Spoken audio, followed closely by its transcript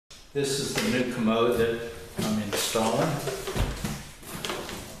This is the new commode that I'm installing.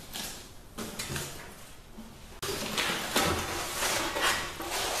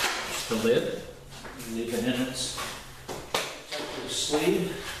 There's the lid. Leave it in its protective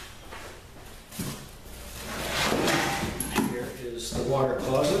sleeve. Here is the water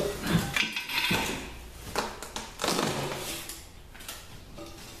closet.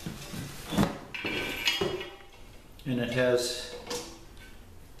 And it has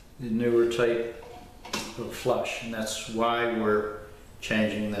the newer type of flush, and that's why we're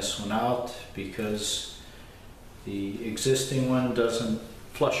changing this one out, because the existing one doesn't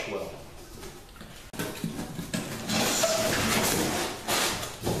flush well.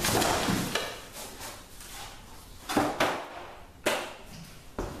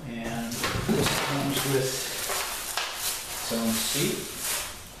 And this comes with its own seat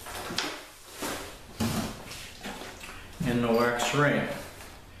and the wax ring.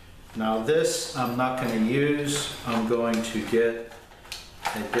 Now this I'm not going to use. I'm going to get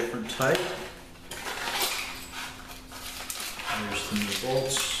a different type. There's the new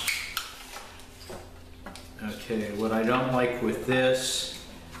bolts. Okay, what I don't like with this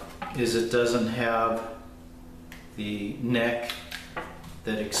is it doesn't have the neck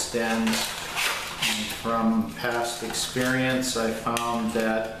that extends. And from past experience, I found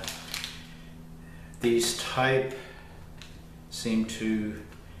that these type seem to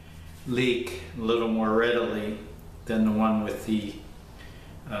leak a little more readily than the one with the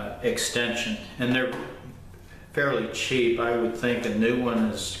extension, and they're fairly cheap. I would think a new one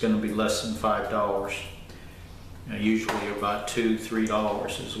is going to be less than $5. Usually about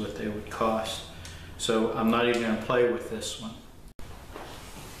 $2–3 is what they would cost. So I'm not even going to play with this one.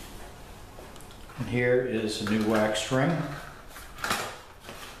 And here is a new wax ring, and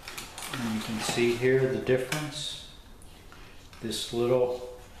you can see here the difference. This little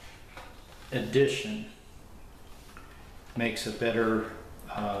addition makes a better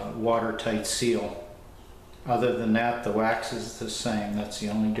watertight seal. Other than that, the wax is the same. That's the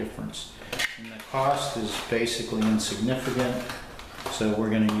only difference. And the cost is basically insignificant, so we're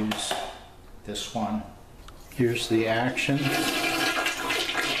going to use this one. Here's the action.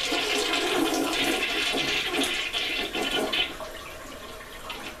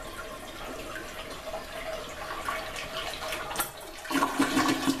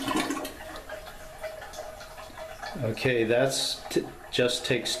 Okay, that's just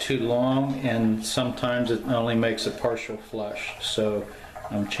takes too long, and sometimes it only makes a partial flush. So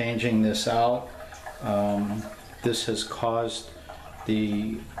I'm changing this out. This has caused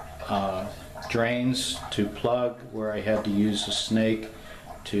the drains to plug where I had to use a snake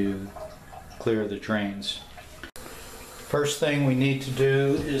to clear the drains. First thing we need to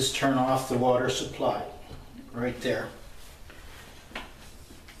do is turn off the water supply right there.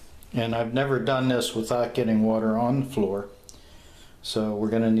 And I've never done this without getting water on the floor. So we're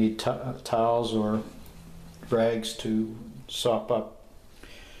going to need towels or rags to sop up.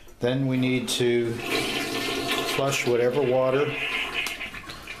 Then we need to flush whatever water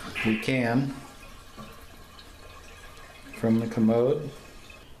we can from the commode.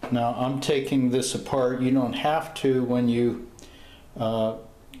 Now I'm taking this apart. You don't have to when you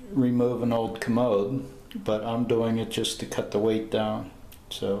remove an old commode, but I'm doing it just to cut the weight down,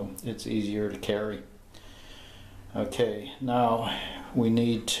 so it's easier to carry. Okay, now we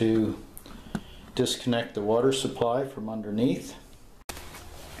need to disconnect the water supply from underneath.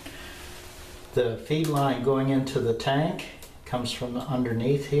 The feed line going into the tank comes from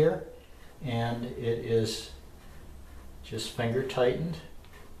underneath here, and it is just finger tightened.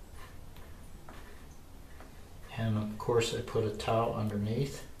 And of course I put a towel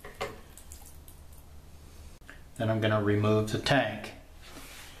underneath. Then I'm going to remove the tank,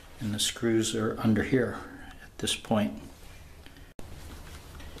 and the screws are under here at this point.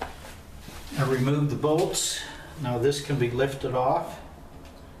 I removed the bolts. Now this can be lifted off,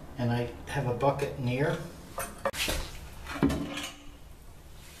 and I have a bucket near.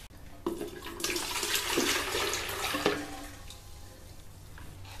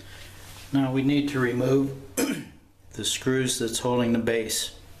 Now we need to remove the screws that's holding the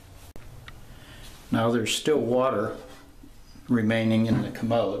base. Now there's still water remaining in the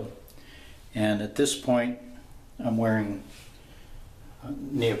commode, and at this point I'm wearing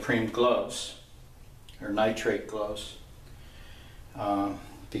neoprene gloves or nitrate gloves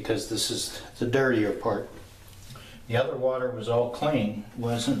because this is the dirtier part. The other water was all clean,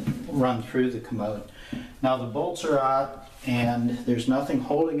 wasn't run through the commode. Now the bolts are out and there's nothing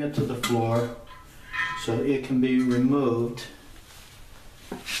holding it to the floor, so it can be removed.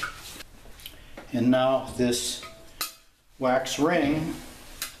 And now this wax ring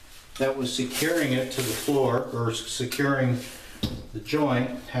that was securing it to the floor, or securing the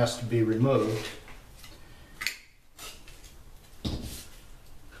joint, has to be removed.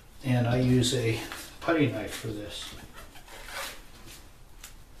 And I use a putty knife for this.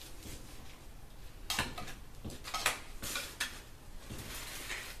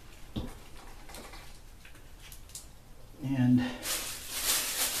 And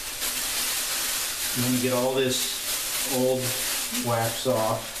you want to get all this old wax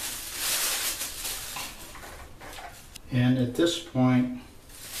off. And at this point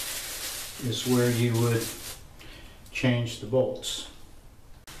is where you would change the bolts.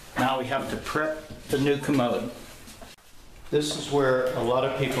 Now we have to prep the new commode. This is where a lot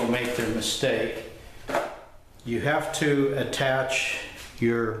of people make their mistake. You have to attach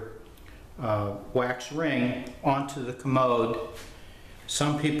your wax ring onto the commode.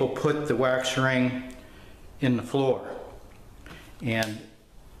 Some people put the wax ring in the floor, and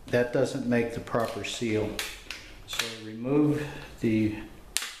that doesn't make the proper seal. So remove the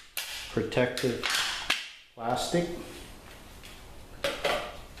protective plastic,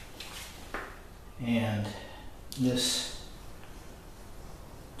 and this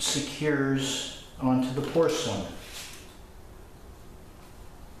secures onto the porcelain.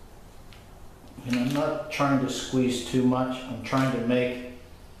 And I'm not trying to squeeze too much, I'm trying to make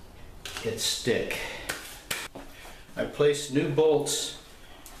it stick. I placed new bolts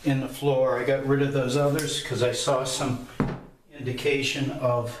in the floor. I got rid of those others because I saw some indication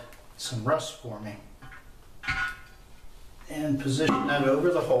of some rust forming. And position that over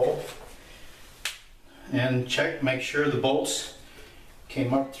the hole and check, make sure the bolts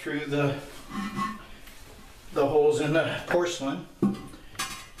came up through the holes in the porcelain.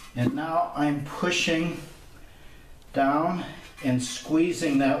 And now I'm pushing down and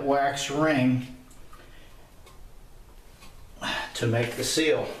squeezing that wax ring to make the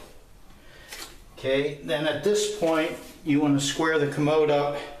seal. Okay, then at this point you want to square the commode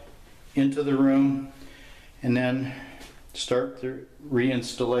up into the room and then start the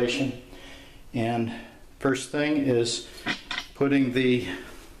reinstallation. And first thing is putting the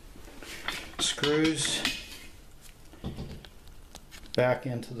screws back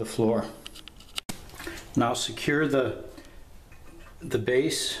into the floor. Now secure the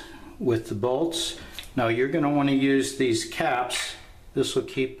base with the bolts. Now you're going to want to use these caps. This will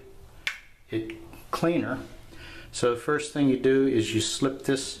keep it cleaner. So the first thing you do is you slip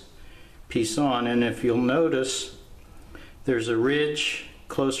this piece on, and if you'll notice there's a ridge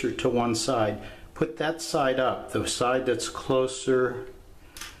closer to one side. Put that side up, the side that's closer,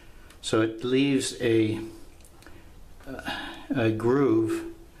 so it leaves a groove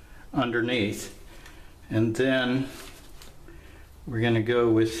underneath. And then we're going to go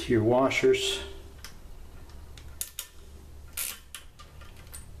with your washers.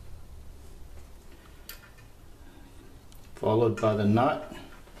 Followed by the nut.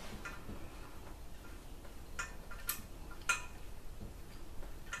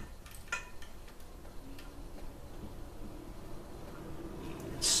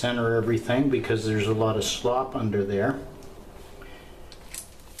 Center everything because there's a lot of slop under there.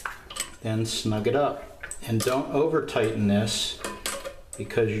 Then snug it up. And don't over tighten this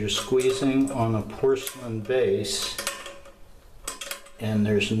because you're squeezing on a porcelain base and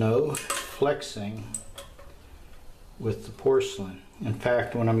there's no flexing with the porcelain. In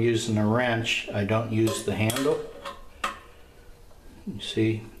fact, when I'm using a wrench, I don't use the handle. You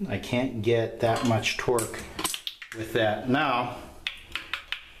see, I can't get that much torque with that. Now,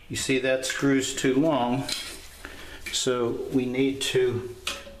 you see that screw's too long, so we need to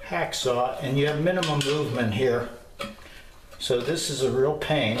hacksaw, and you have minimum movement here. So this is a real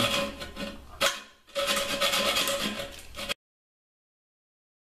pain.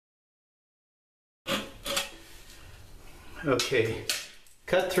 Okay,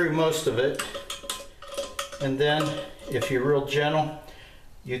 cut through most of it, and then if you're real gentle,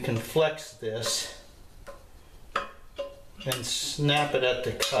 you can flex this and snap it at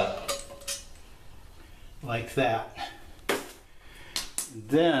the cut, like that.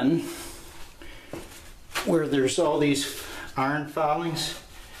 Then, where there's all these iron filings,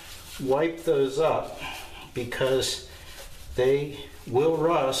 wipe those up because they will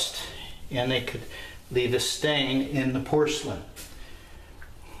rust and they could leave a stain in the porcelain.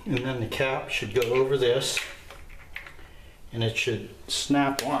 And then the cap should go over this and it should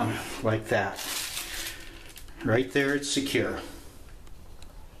snap on like that. Right there, it's secure.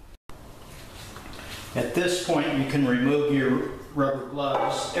 At this point, you can remove your rubber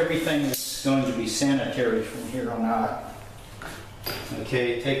gloves. Everything is going to be sanitary from here on out.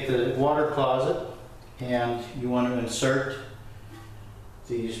 Okay, take the water closet and you want to insert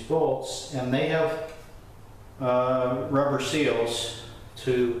these bolts, and they have rubber seals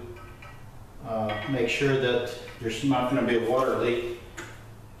to make sure that there's not going to be a water leak.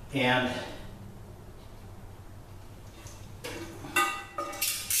 And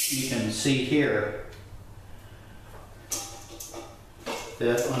you can see here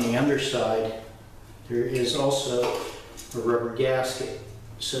that on the underside there is also a rubber gasket.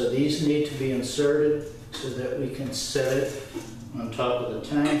 So these need to be inserted so that we can set it on top of the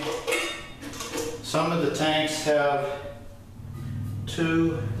tank. Some of the tanks have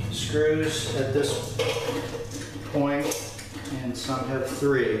 2 screws at this point and some have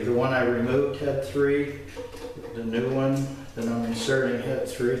 3. The one I removed had 3. The new one that I'm inserting had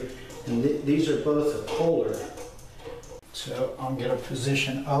 3. And these are both a puller. So I'll get a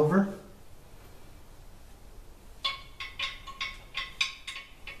position over.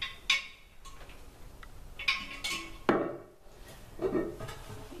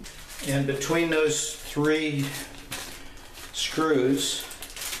 And between those 3 screws,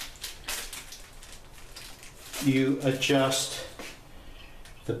 you adjust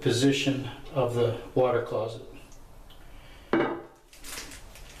the position of the water closet.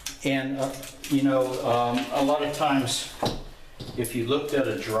 And you know, a lot of times if you looked at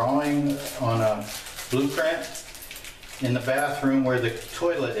a drawing on a blueprint, in the bathroom where the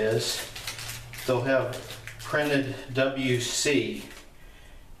toilet is, they'll have printed WC.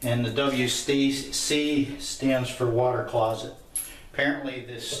 And the WC stands for water closet. Apparently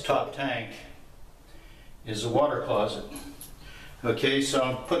this top tank is a water closet. Okay, so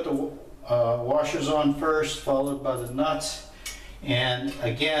I'll put the washers on first, followed by the nuts. And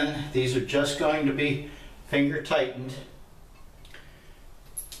again, these are just going to be finger tightened.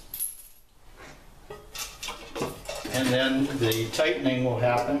 And then the tightening will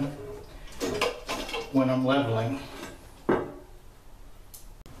happen when I'm leveling.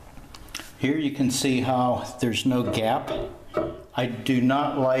 Here you can see how there's no gap. I do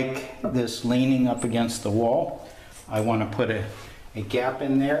not like this leaning up against the wall. I want to put a gap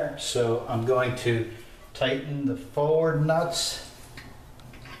in there, so I'm going to tighten the forward nuts.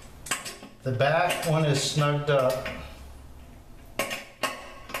 The back one is snugged up.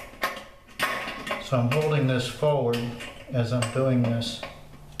 So I'm holding this forward as I'm doing this.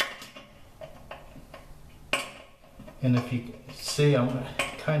 And if you see, I'm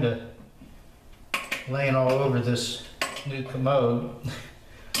kind of laying all over this new commode.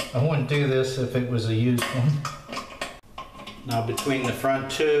 I wouldn't do this if it was a used one. Now between the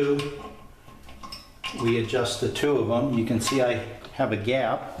front 2, we adjust the 2 of them. You can see I have a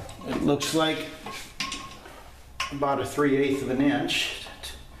gap. It looks like about a 3/8 of an inch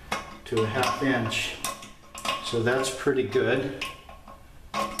to a 1/2 inch. So that's pretty good.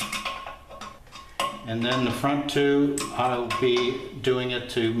 And then the front 2, I'll be doing it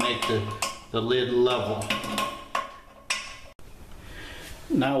to make the lid level.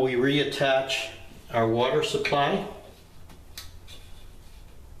 Now we reattach our water supply.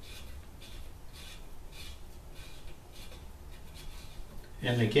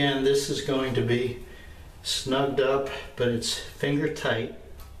 And again, this is going to be snugged up, but it's finger tight.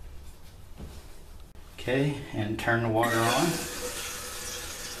 Okay, and turn the water on.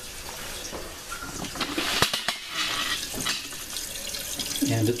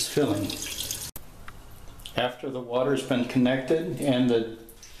 And it's filling. After the water's been connected and the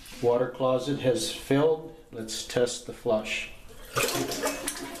water closet has filled, let's test the flush.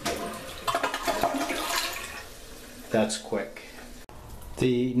 That's quick.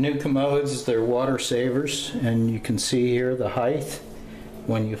 The new commodes, they're water savers, and you can see here the height.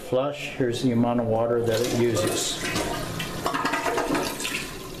 When you flush, here's the amount of water that it uses.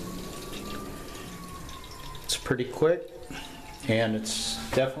 It's pretty quick, and it's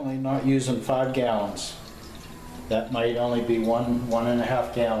definitely not using 5 gallons. That might only be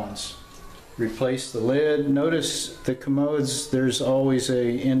 1.5 gallons. Replace the lid. Notice the commodes, there's always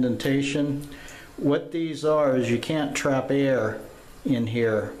a indentation. What these are is you can't trap air in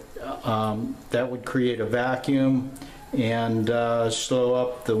here. That would create a vacuum and slow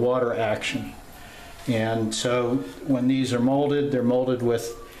up the water action. And so when these are molded, they're molded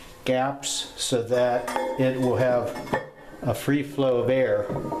with gaps so that it will have a free flow of air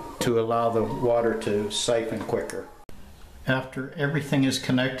to allow the water to siphon quicker. After everything is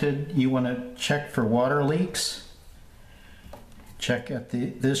connected, you want to check for water leaks. Check at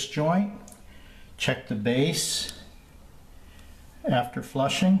this joint. Check the base after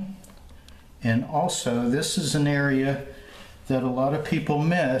flushing. And also, this is an area that a lot of people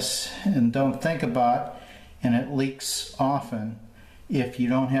miss and don't think about, and it leaks often if you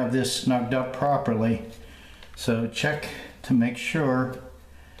don't have this snugged up properly. So check to make sure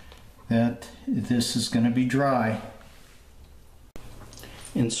that this is going to be dry.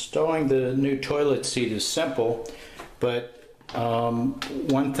 Installing the new toilet seat is simple, but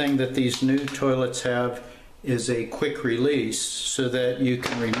one thing that these new toilets have is a quick release so that you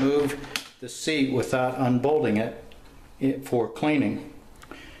can remove the seat without unbolting it for cleaning.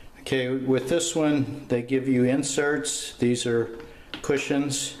 Okay, with this one they give you inserts. These are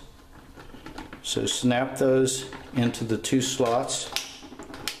cushions, so snap those into the two slots,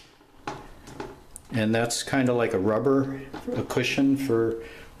 and that's kind of like a cushion for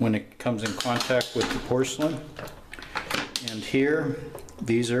when it comes in contact with the porcelain. And here,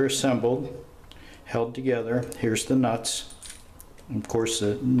 these are assembled, held together. Here's the nuts. Of course,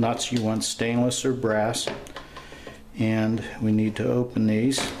 the nuts you want stainless or brass. And we need to open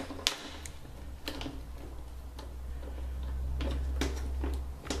these.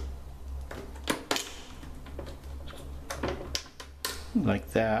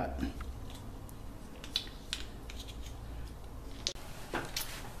 Like that.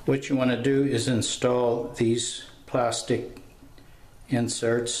 What you want to do is install these plastic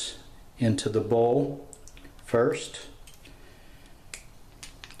inserts into the bowl first.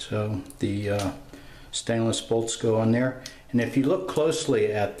 So the stainless bolts go on there, and if you look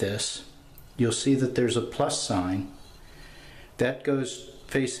closely at this, you'll see that there's a plus sign that goes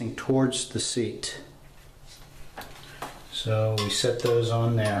facing towards the seat. So we set those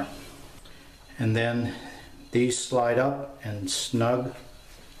on there, and then these slide up and snug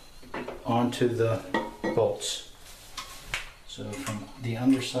onto the bolts. So from the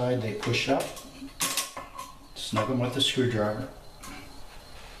underside they push up, snug them with a screwdriver.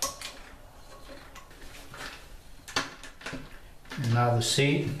 And now the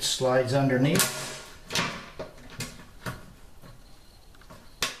seat slides underneath.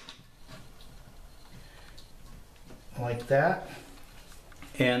 Like that.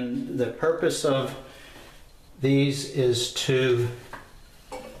 And the purpose of these is to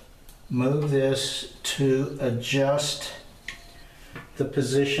move this to adjust the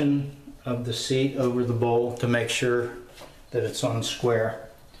position of the seat over the bowl to make sure that it's on square.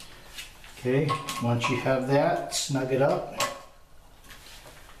 Okay, once you have that, snug it up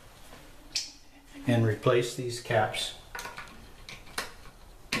and replace these caps.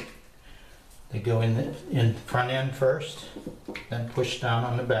 They go in the front end first, then push down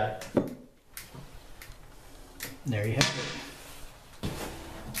on the back. There you have it.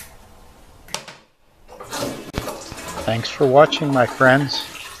 Thanks for watching, my friends.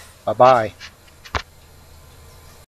 Bye-bye.